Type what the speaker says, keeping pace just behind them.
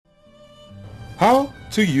How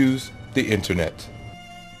to use the internet.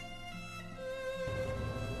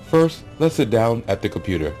 First, let's sit down at the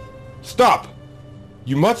computer. Stop!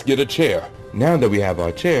 You must get a chair. Now that we have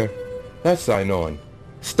our chair, let's sign on.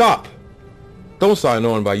 Stop! Don't sign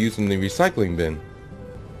on by using the recycling bin.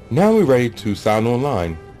 Now we're ready to sign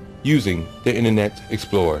online using the Internet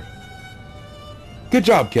Explorer. Good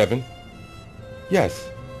job, Kevin. Yes.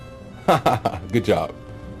 Good job.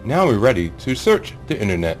 Now we're ready to search the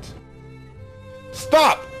internet.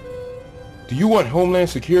 Stop! Do you want Homeland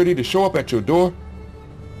Security to show up at your door?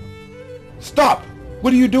 Stop!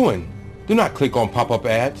 What are you doing? Do not click on pop-up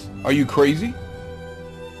ads. Are you crazy?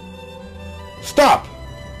 Stop!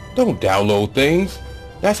 Don't download things.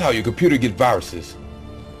 That's how your computer gets viruses.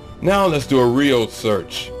 Now let's do a real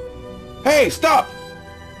search. Hey, stop!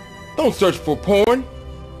 Don't search for porn.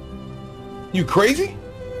 You crazy?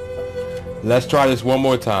 Let's try this one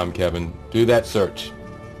more time, Kevin. Do that search.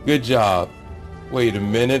 Good job. Wait a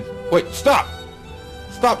minute. Wait, stop!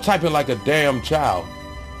 Stop typing like a damn child.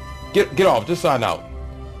 Get off. Just sign out.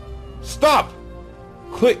 Stop!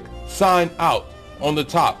 Click sign out on the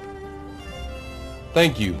top.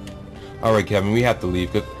 Thank you. Alright, Kevin, we have to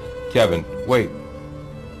leave. Kevin, wait.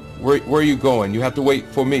 Where are you going? You have to wait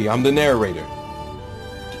for me. I'm the narrator.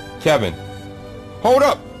 Kevin. Hold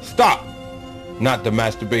up! Stop! Not the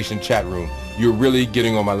masturbation chat room. You're really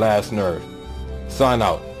getting on my last nerve. Sign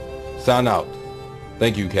out. Sign out.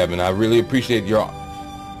 Thank you, Kevin. I really appreciate your...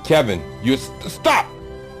 Kevin, you... Stop!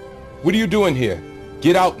 What are you doing here?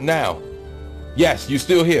 Get out now. Yes, you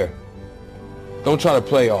still here. Don't try to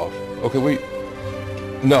play off. Okay, wait.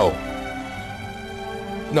 No.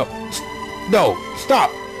 No. No. Stop!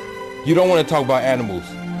 You don't want to talk about animals.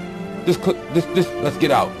 Let's get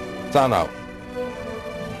out. Sign out.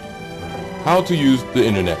 How to use the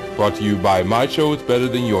internet, brought to you by My Show is Better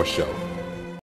Than Your Show.